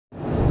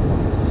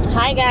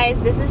Hi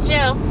guys, this is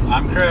Jill.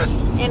 I'm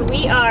Chris. And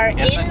we are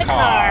in the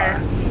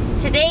car.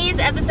 Today's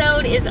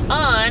episode is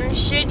on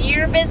should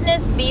your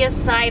business be a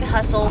side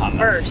hustle On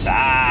first? the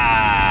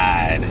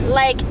side.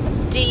 Like,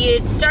 do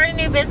you start a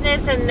new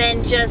business and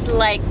then just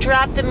like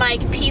drop the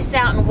mic, peace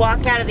out, and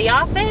walk out of the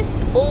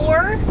office?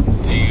 Or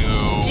Do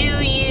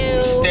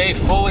you stay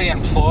fully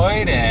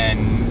employed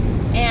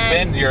and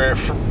spend your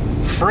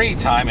free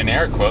time, in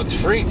air quotes,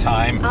 free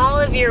time, all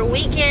of your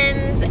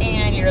weekends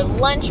and your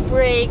lunch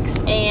breaks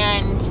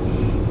and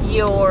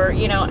your,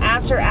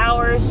 after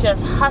hours,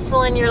 just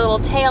hustling your little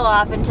tail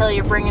off until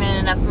you're bringing in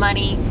enough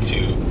money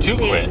to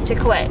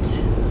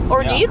quit?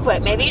 Or do you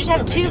quit? Maybe you just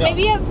have two.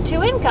 Maybe you have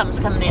two incomes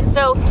coming in.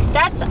 So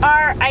that's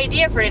our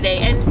idea for today.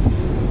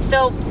 And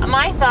so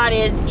my thought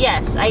is,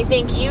 yes, I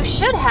think you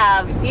should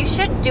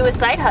do a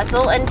side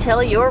hustle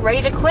until you're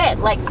ready to quit.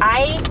 Like,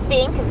 I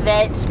think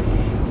that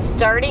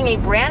starting a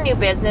brand new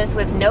business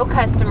with no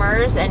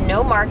customers and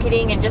no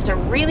marketing and just a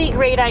really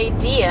great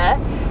idea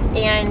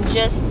and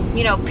just,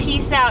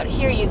 peace out,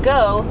 here you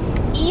go,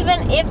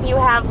 even if you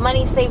have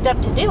money saved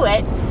up to do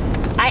it,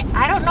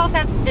 I don't know if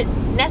that's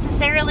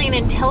necessarily an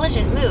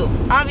intelligent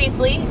move.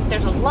 Obviously,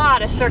 there's a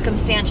lot of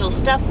circumstantial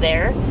stuff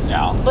there.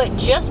 Yeah. But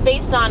just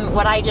based on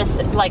what just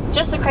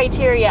the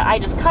criteria I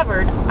just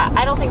covered,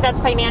 I don't think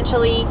that's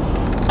financially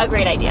a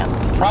great idea.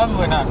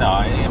 Probably not, no.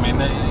 I mean,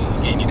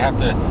 again, you'd have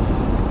to,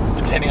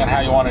 depending on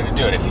how you wanted to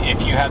do it.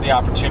 If you had the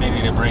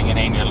opportunity to bring in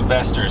angel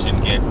investors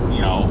and get,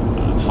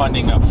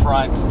 funding up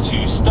front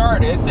to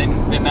start it,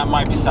 then that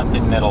might be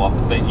something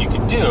that you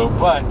could do.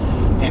 But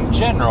in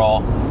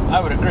general, I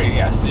would agree,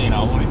 yes.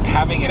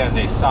 Having it as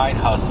a side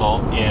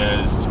hustle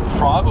is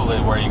probably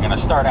where you're going to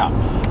start out.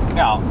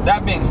 Now,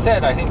 that being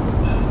said, I think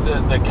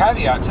the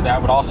caveat to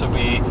that would also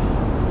be,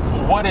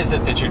 what is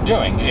it that you're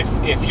doing?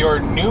 If your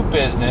new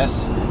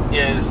business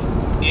is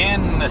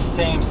in the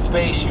same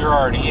space you're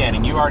already in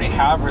and you already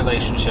have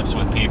relationships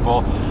with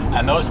people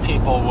and those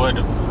people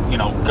would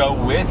go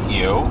with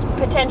you,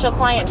 potential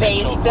client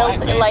base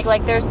built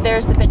like there's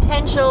the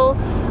potential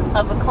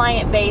of a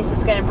client base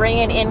that's going to bring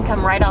in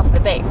income right off the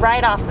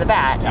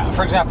bat. Yeah.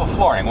 For example,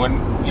 flooring. When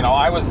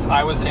I was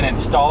an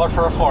installer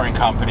for a flooring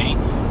company,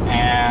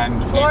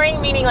 and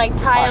flooring meaning like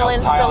tile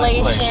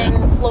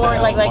installation, floor,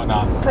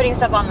 like putting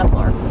stuff on the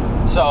floor.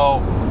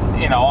 So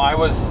I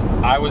was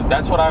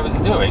that's what I was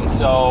doing.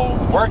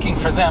 So working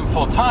for them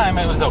full time,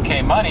 it was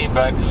okay money,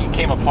 but it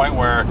came a point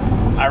where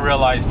I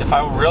realized if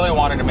I really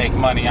wanted to make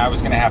money, I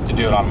was going to have to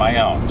do it on my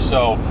own.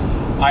 So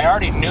I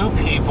already knew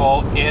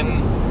people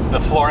in the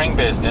flooring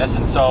business,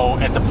 and so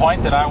at the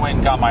point that I went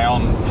and got my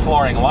own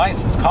flooring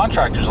license,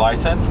 contractor's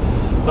license,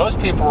 those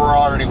people were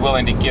already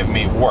willing to give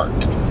me work.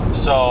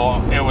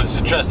 So it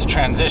was just a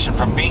transition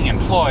from being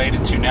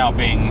employed to now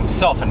being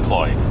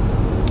self-employed.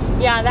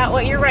 Yeah,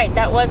 you're right.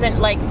 That wasn't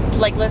like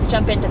let's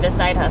jump into the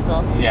side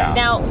hustle. Yeah.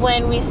 Now,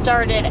 when we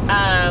started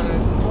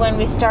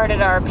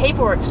our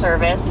paperwork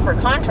service for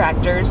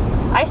contractors,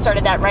 I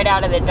started that right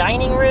out of the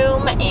dining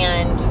room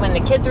and when the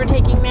kids were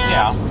taking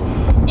naps.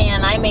 Yeah.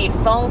 And I made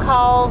phone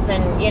calls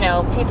and,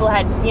 people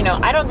had,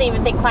 I don't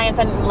even think clients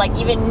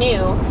even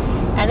knew.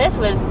 And this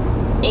was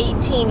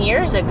 18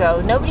 years ago.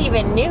 Nobody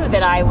even knew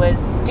that I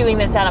was doing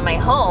this out of my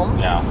home.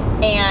 Yeah.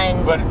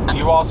 But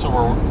you also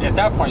were, at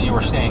that point, you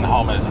were staying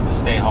home as a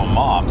stay-home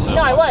mom. So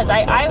no, I was.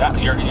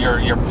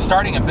 You're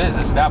starting a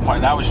business at that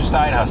point. That was your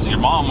side hustle. Your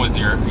mom was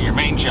your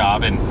main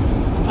job, and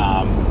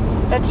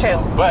that's true.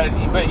 But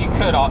you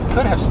could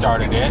have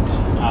started it.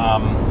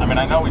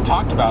 I know we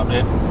talked about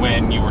it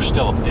when you were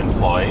still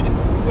employed.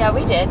 Yeah,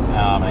 we did.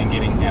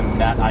 And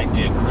that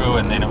idea grew,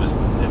 and then it was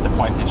at the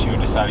point that you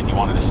decided you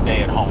wanted to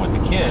stay at home with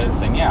the kids.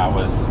 Then it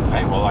was,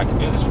 hey, well, I can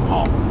do this from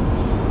home.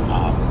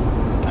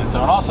 And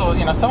also,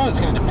 some of it's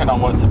going to depend on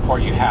what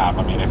support you have.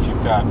 I mean, if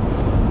you've got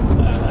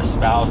a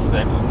spouse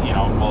that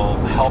will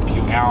help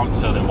you out,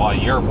 so that while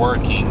you're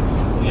working,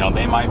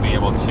 they might be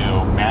able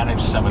to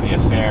manage some of the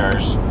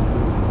affairs.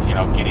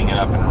 Getting it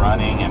up and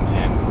running and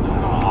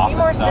office Be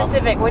more stuff.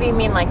 specific. What do you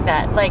mean like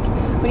that? Like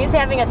when you say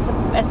having a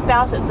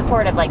spouse that's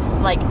supportive, like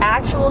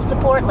actual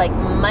support, like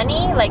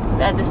money, like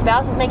the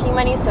spouse is making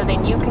money, so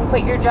then you can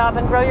quit your job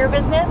and grow your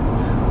business,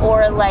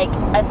 or like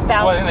a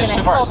spouse that's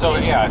going to help you. So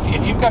yeah,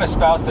 if you've got a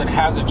spouse that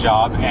has a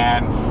job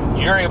and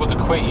you're able to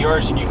quit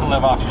yours and you can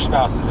live off your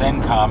spouse's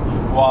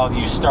income while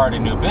you start a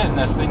new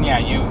business, then yeah,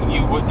 you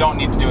don't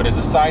need to do it as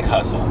a side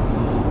hustle.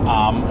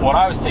 What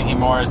I was thinking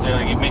more is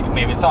that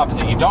maybe it's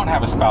opposite. You don't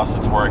have a spouse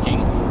that's working,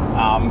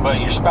 but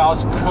your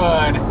spouse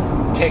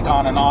could take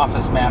on an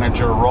office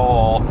manager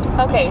role.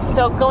 Okay,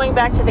 so going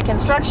back to the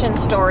construction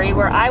story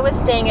where I was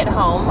staying at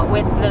home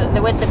with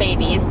the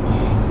babies,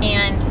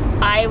 and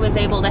I was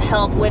able to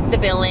help with the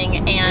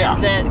billing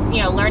and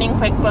the learning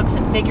QuickBooks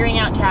and figuring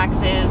out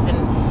taxes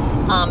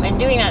and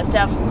doing that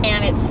stuff,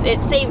 and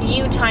it saved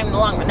you time in the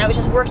long run. That was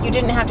just work you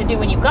didn't have to do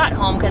when you got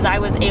home because I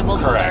was able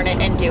to learn it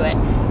and do it.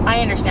 I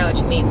understand what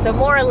you mean. So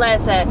more or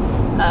less a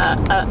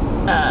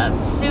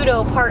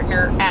pseudo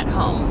partner at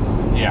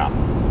home. Yeah.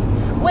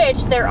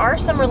 which there are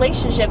some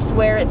relationships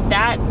where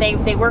that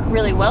they work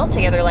really well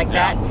together like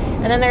that.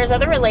 And then there's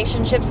other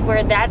relationships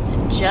where that's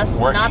just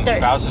not their...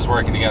 Spouses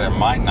working together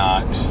might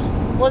not...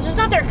 Well, it's just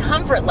not their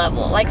comfort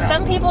level. Like,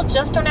 some people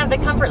just don't have the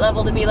comfort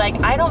level to be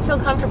like, I don't feel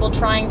comfortable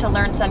trying to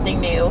learn something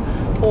new,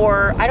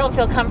 or I don't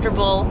feel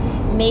comfortable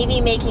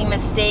maybe making a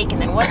mistake, and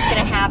then what's going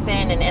to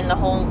happen, and the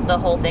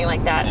whole thing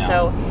like that. Yeah.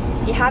 So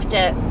you have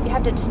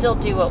to still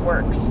do what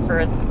works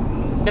for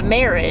the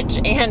marriage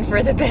and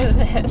for the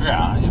business.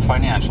 Yeah,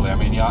 financially. I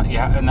mean,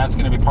 yeah, and that's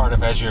going to be part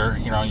of, as you're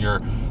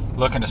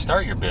looking to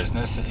start your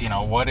business.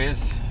 What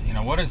is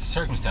the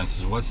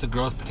circumstances? What's the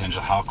growth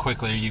potential? How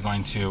quickly are you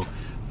going to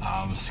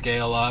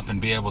scale up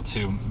and be able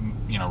to,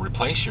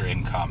 replace your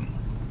income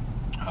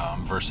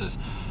versus,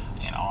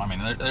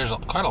 there's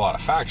quite a lot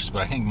of factors,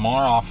 but I think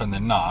more often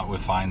than not, we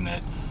find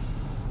that,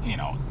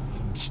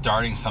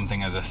 starting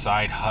something as a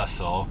side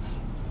hustle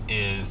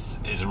is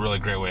a really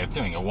great way of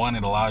doing it. One,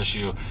 it allows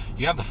you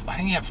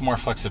have more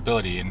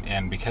flexibility,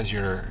 and because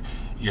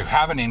you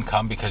have an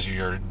income because of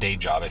your day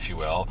job, if you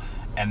will.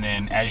 And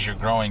then as you're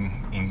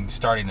growing and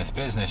starting this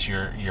business,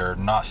 you're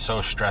not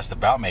so stressed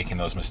about making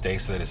those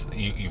mistakes. That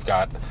you've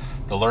got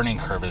the learning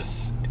curve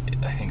is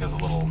a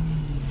little...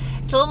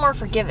 It's a little more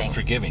forgiving.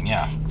 Forgiving,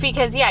 yeah.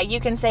 Because, you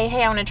can say,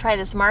 hey, I want to try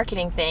this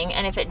marketing thing,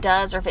 and if it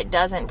does or if it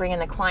doesn't bring in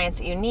the clients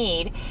that you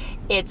need,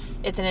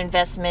 it's an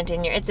investment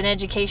it's an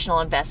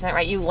educational investment,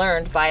 right? You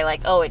learned by I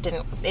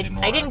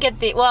didn't get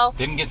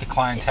the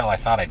clientele I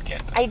thought I'd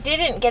get. I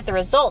didn't get the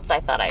results I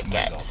thought I'd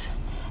get.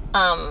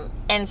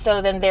 And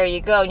so then there you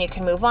go, and you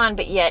can move on.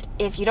 But yet,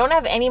 if you don't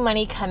have any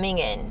money coming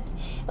in,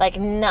 like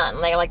none,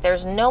 like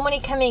there's no money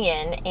coming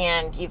in,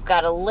 and you've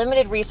got a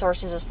limited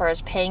resources as far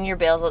as paying your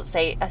bills, let's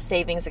say a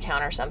savings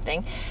account or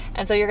something,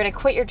 and so you're going to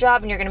quit your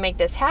job and you're going to make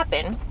this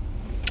happen.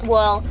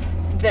 Well,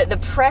 the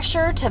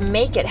pressure to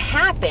make it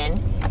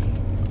happen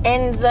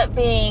ends up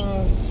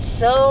being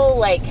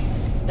so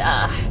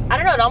I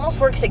don't know, it almost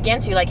works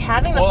against you, like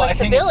having the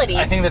flexibility.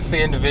 I think that's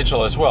the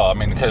individual as well. I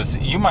mean, because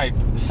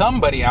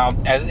somebody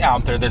out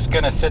there that's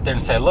going to sit there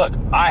and say, look,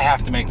 I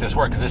have to make this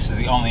work because this is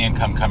the only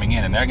income coming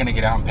in, and they're going to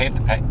get out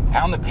and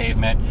pound the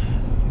pavement,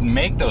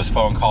 make those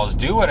phone calls,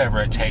 do whatever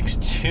it takes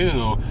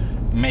to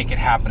make it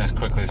happen as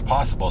quickly as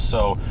possible.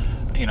 So,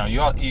 you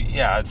got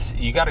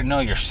to know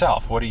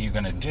yourself. What are you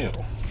going to do?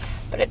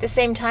 But at the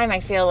same time,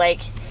 I feel like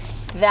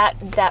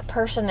that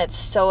person that's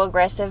so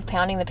aggressive,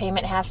 pounding the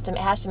payment, has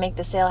to make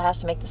the sale.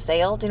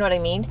 Do you know what I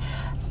mean?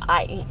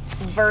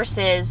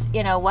 Versus,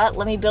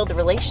 let me build the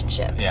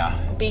relationship. Yeah.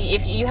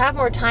 If you have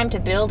more time to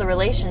build a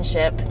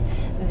relationship,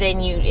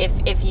 then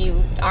if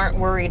you aren't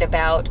worried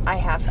about I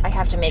have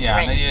to make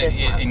rent this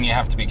month. And you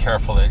have to be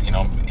careful that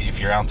if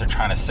you're out there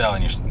trying to sell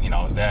and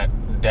that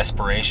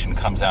desperation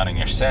comes out in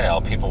your sale,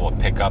 people will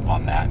pick up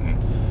on that.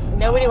 And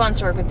nobody wants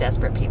to work with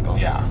desperate people.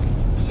 Yeah.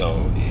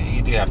 So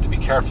you do have to be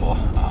careful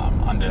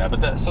under that.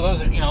 But so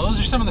those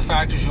are some of the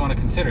factors you want to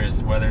consider,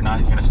 is whether or not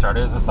you're going to start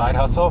it as a side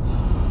hustle,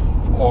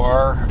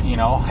 or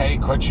hey,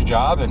 quit your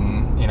job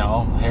and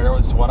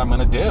here's what I'm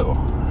going to do.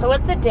 So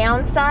what's the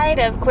downside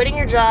of quitting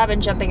your job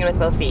and jumping in with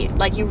both feet?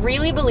 Like, you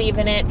really believe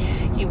in it,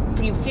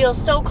 you feel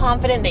so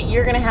confident that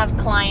you're going to have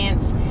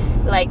clients.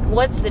 Like,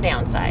 what's the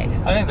downside?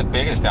 I think the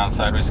biggest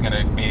downside is going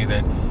to be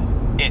that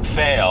it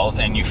fails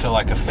and you feel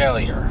like a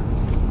failure.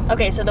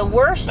 Okay, so the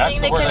worst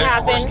thing that could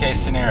happen worst case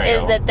scenario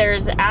is that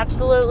there's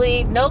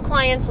absolutely no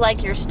clients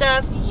like your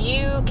stuff.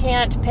 You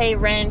can't pay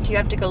rent. You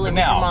have to go live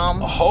with your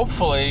mom.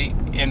 Hopefully,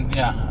 look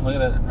at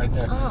that right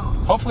there.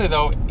 Oh. Hopefully,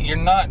 though,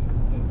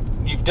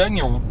 you've done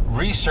your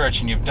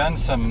research and you've done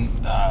some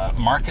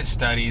market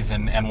studies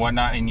and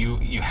whatnot, and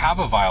you have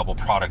a viable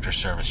product or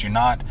service. You're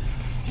not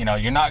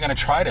going to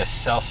try to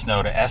sell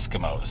snow to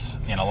Eskimos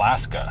in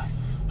Alaska.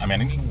 I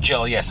mean,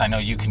 Jill, yes, I know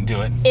you can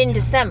do it in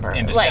December.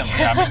 You're the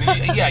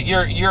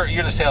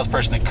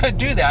salesperson that could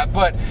do that,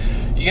 but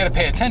you got to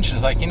pay attention.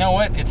 It's like, you know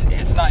what?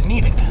 It's not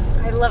needed.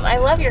 I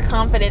love your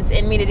confidence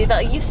in me to do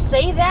that. You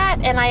say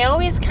that, and I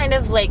always kind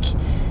of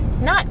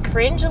not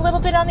cringe a little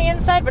bit on the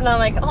inside, but I'm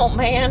like, oh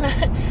man,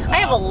 I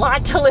have a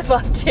lot to live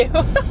up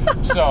to.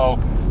 So,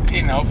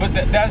 but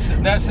that's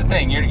the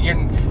thing.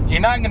 You're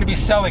not going to be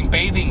selling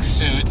bathing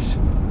suits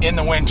in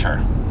the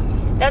winter.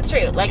 That's true.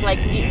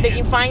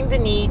 You find the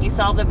need, you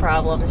solve the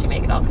problems, you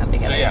make it all come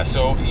together.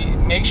 So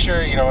make sure,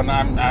 and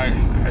I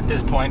at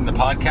this point in the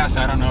podcast,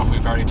 I don't know if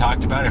we've already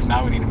talked about it. If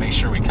not, we need to make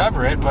sure we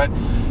cover it. But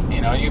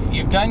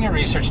you've done your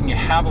research and you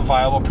have a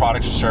viable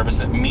product or service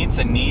that meets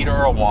a need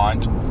or a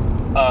want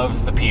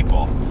of the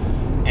people,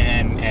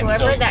 and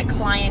whoever that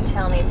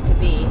clientele needs to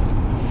be.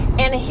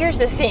 And here's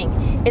the thing,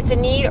 it's a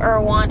need or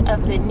a want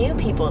of the new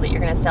people that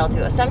you're going to sell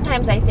to.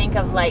 Sometimes I think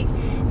of the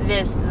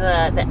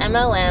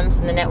MLMs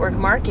and the network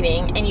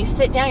marketing, and you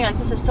sit down, you're like,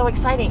 this is so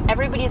exciting.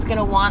 Everybody's going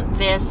to want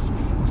this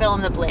fill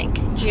in the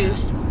blank: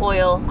 juice,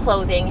 oil,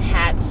 clothing,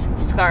 hats,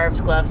 scarves,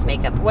 gloves,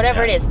 makeup,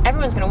 whatever it is.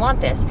 Everyone's going to want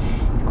this.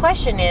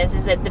 question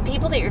is that the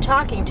people that you're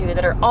talking to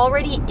that are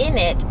already in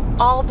it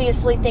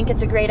obviously think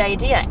it's a great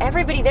idea.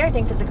 Everybody there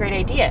thinks it's a great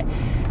idea.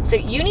 So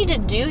you need to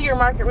do your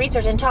market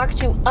research and talk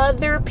to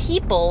other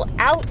people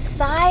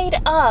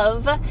outside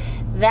of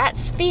that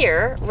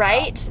sphere,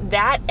 right?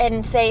 That,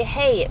 and say,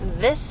 hey,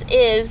 this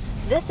is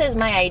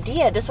my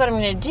idea. This is what I'm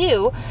going to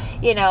do.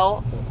 You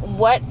know,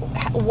 what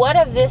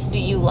of this do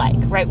you like,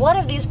 right? What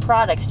of these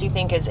products do you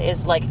think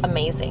is like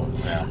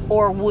amazing,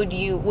 or would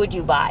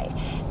you buy?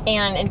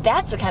 And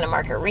that's the kind of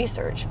market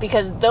research,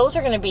 because those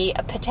are going to be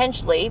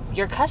potentially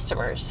your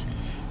customers.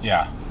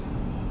 Yeah,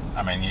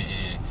 I mean,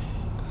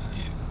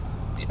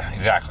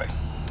 exactly.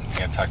 You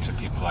got to talk to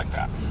people like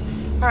that.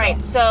 All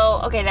right,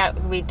 so okay,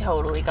 that we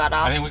totally got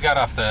off. I think we got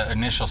off the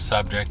initial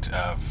subject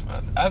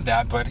of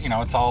that, but you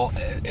know, it's all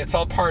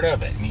part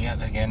of it, and you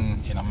gotta,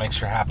 again, you know, make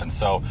sure it happens.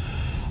 So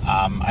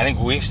I think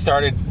we've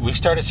started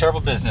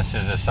several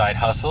businesses as side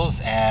hustles,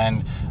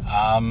 and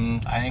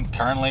I think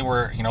currently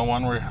we're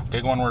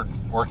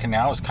working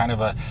now is kind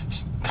of a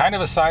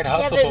side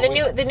hustle.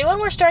 Yeah, the new one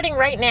we're starting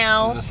right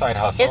now is a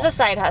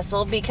side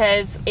hustle.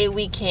 Because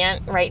we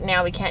can't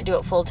do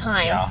it full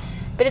time. Yeah.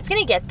 But it's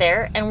going to get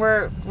there, and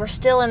we're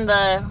still in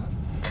the,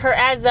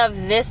 as of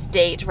this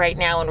date right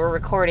now when we're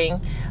recording,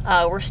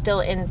 we're still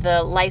in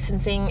the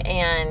licensing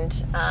and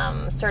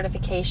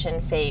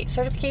certification phase.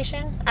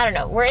 Certification? I don't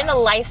know. We're in the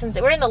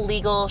we're in the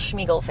legal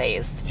schmiegel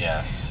phase.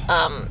 Yes.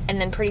 And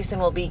then pretty soon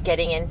we'll be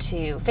getting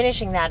into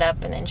finishing that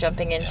up and then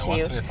jumping into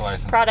once we get the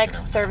license,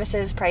 products,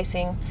 services,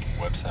 pricing.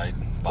 Website.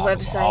 All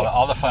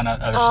the fun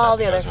other stuff. All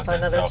the other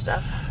fun other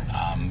stuff.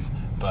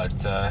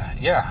 But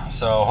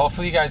so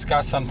hopefully you guys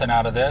got something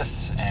out of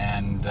this,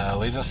 and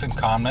leave us some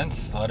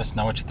comments. Let us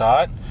know what you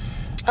thought.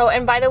 Oh,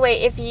 and by the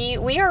way,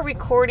 we are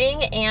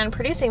recording and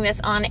producing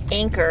this on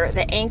Anchor,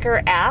 the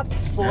Anchor app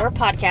for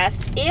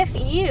podcasts. If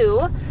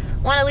you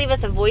want to leave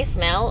us a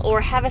voicemail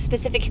or have a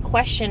specific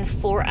question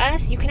for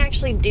us, you can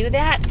actually do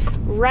that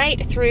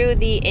right through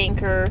the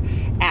Anchor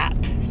app.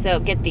 So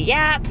get the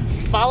app,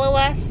 follow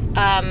us.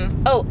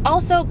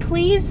 Also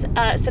please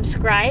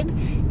subscribe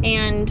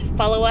and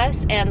follow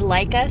us and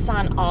like us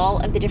on all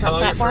of the different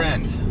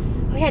platforms. Tell your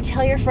friends. Oh yeah,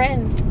 tell your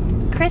friends.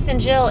 Chris and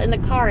Jill in the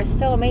car is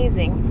so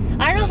amazing.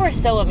 I don't know if we're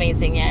so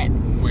amazing yet.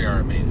 We are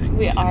amazing.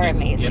 We are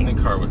amazing. In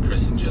the car with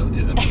Chris and Jill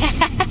is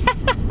amazing.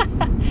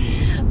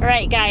 All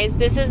right, guys,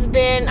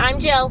 I'm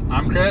Jill.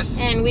 I'm Chris.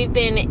 And we've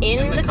been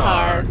in the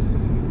car.